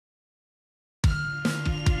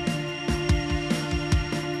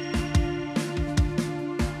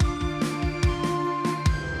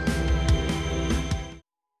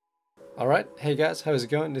Alright, hey guys, how's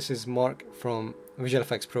it going? This is Mark from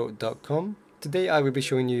VisualFxPro.com. Today I will be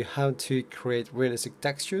showing you how to create realistic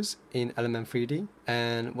textures in Element 3D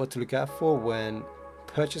and what to look out for when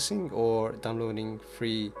purchasing or downloading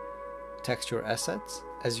free texture assets.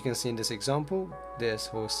 As you can see in this example, this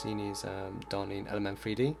whole scene is done in Element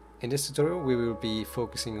 3D. In this tutorial we will be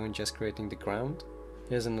focusing on just creating the ground.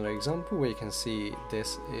 Here's another example where you can see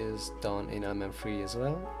this is done in Element 3 as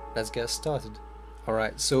well. Let's get started.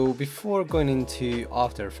 Alright, so before going into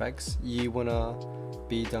After Effects, you wanna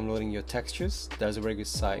be downloading your textures. There's a very good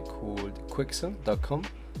site called quixel.com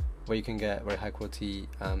where you can get very high quality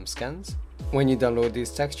scans. When you download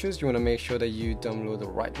these textures, you wanna make sure that you download the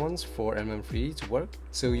right ones for Element 3D to work.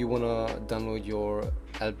 So you wanna download your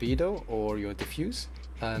albedo or your diffuse,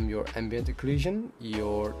 your ambient occlusion,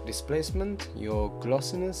 your displacement, your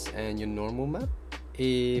glossiness, and your normal map.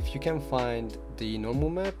 If you can find the normal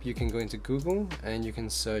map, you can go into Google and you can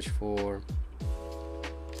search for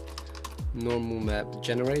normal map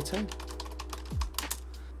generator.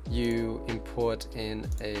 You import in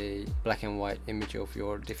a black and white image of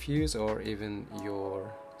your diffuse or even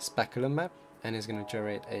your specular map, and it's going to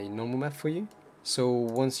generate a normal map for you. So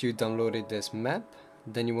once you downloaded this map,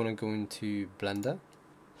 then you want to go into Blender.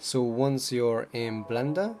 So once you're in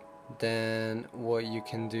Blender, then what you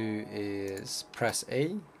can do is press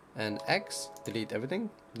A and X, delete everything.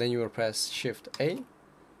 Then you will press Shift A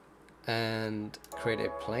and create a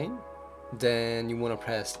plane. Then you want to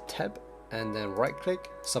press Tab and then right click,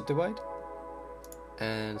 subdivide,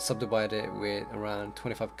 and subdivide it with around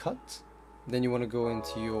 25 cuts. Then you want to go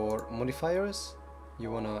into your modifiers.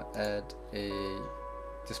 You want to add a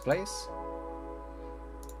displace.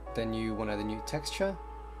 Then you want to add a new texture.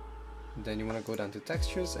 Then you want to go down to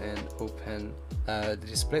textures and open the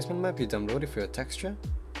displacement map you downloaded for your texture.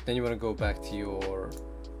 Then you want to go back to your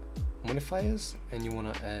modifiers and you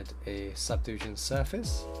want to add a subdivision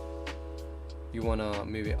surface. You want to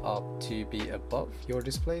move it up to be above your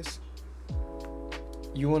displace.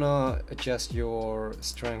 You want to adjust your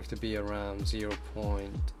strength to be around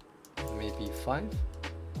 0.5,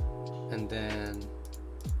 and then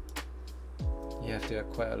you have to add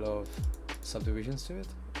quite a lot of subdivisions to it.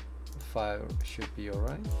 5 should be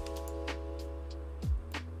alright.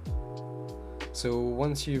 So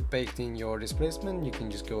once you've baked in your displacement, you can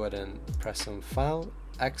just go ahead and press on File,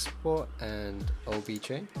 Export, and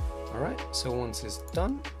OBJ. Alright, so once it's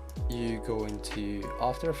done, you go into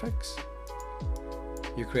After Effects.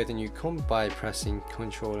 You create a new comp by pressing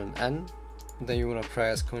Ctrl and N. Then you want to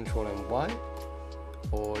press Ctrl and Y,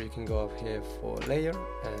 or you can go up here for Layer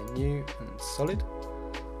and New and Solid,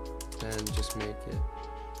 and just make it,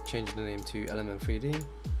 change the name to Element 3D,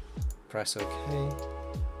 press OK.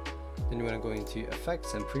 Then you want to go into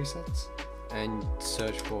Effects and Presets and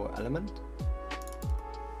search for Element.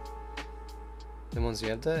 Then once you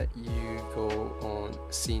have that, you go on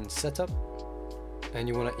Scene Setup and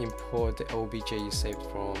you want to import the OBJ you saved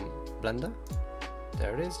from Blender.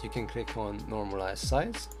 There it is. You can click on Normalize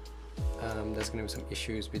Size. There's going to be some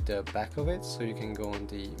issues with the back of it, so you can go on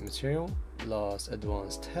the Material, Last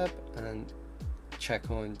Advanced tab and check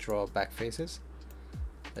on Draw Back Faces.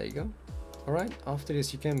 There you go. Alright, after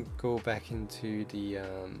this you can go back into the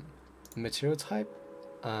material type,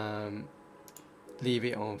 leave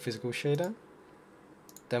it on Physical Shader.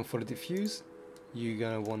 Then for the diffuse, you're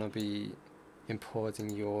gonna wanna be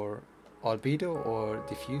importing your albedo or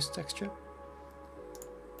diffuse texture.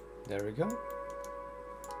 There we go.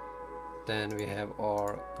 Then we have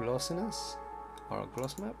our glossiness, our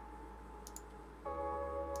gloss map.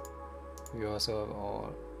 We also have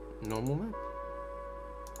our normal map,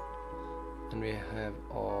 and we have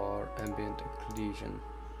our ambient occlusion.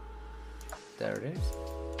 There it is.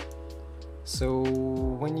 So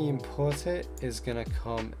when you import it, it's gonna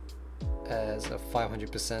come as a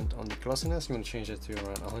 500% on the glossiness. You want to change it to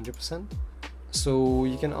around 100%. So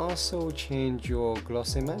you can also change your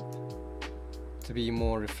glossy map to be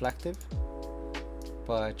more reflective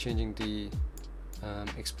by changing the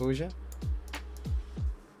exposure,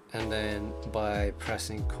 and then by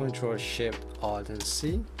pressing Ctrl, Shift, Alt and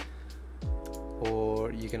C.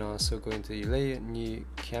 Or you can also go into the Layer, New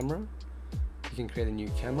Camera. You can create a new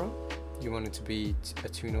camera. You want it to be a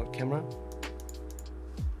 2-node camera,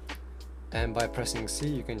 and by pressing C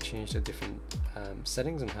you can change the different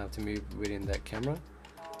settings on how to move within that camera.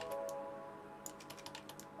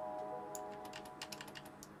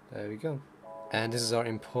 There we go. And this is our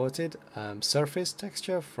imported surface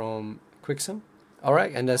texture from Quixel.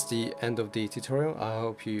 Alright, and that's the end of the tutorial. I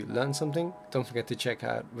hope you learned something. Don't forget to check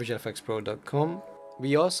out VisualFxPro.com.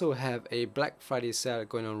 We also have a Black Friday sale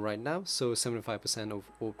going on right now, so 75% of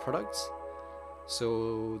all products.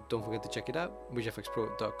 So don't forget to check it out,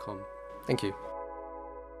 VisualFxPro.com. Thank you.